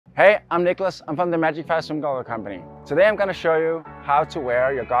Hey, I'm Niklas. I'm from the Magic 5 Swim Goggle Company. Today I'm going to show you how to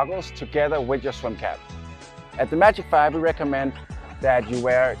wear your goggles together with your swim cap. At the Magic 5 we recommend that you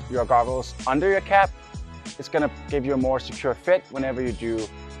wear your goggles under your cap. It's going to give you a more secure fit whenever you do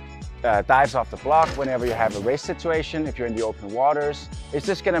dives off the block, whenever you have a race situation, if you're in the open waters. It's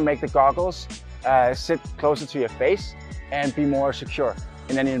just going to make the goggles sit closer to your face and be more secure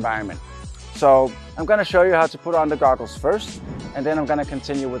in any environment. So I'm going to show you how to put on the goggles first, and then I'm going to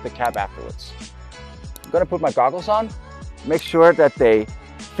continue with the cap afterwards. I'm going to put my goggles on, make sure that they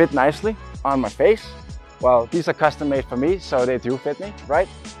fit nicely on my face. Well, these are custom made for me, so they do fit me, right?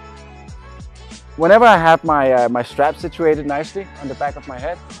 Whenever I have my strap situated nicely on the back of my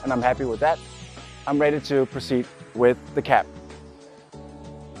head, and I'm happy with that, I'm ready to proceed with the cap.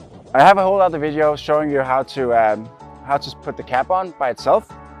 I have a whole other video showing you how to put the cap on by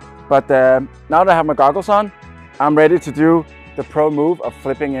itself. But now that I have my goggles on, I'm ready to do the pro move of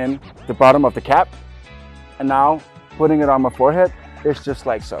flipping in the bottom of the cap. And now putting it on my forehead is just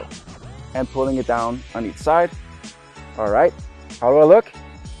like so. And pulling it down on each side. All right, how do I look?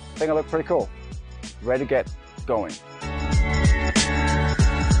 I think I look pretty cool. Ready to get going.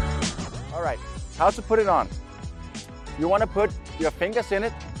 All right, how to put it on. You want to put your fingers in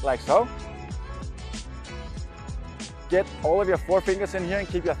it like so. Get all of your 4 fingers in here and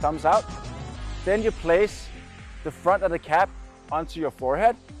keep your thumbs out. Then you place the front of the cap onto your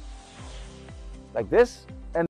forehead, like this.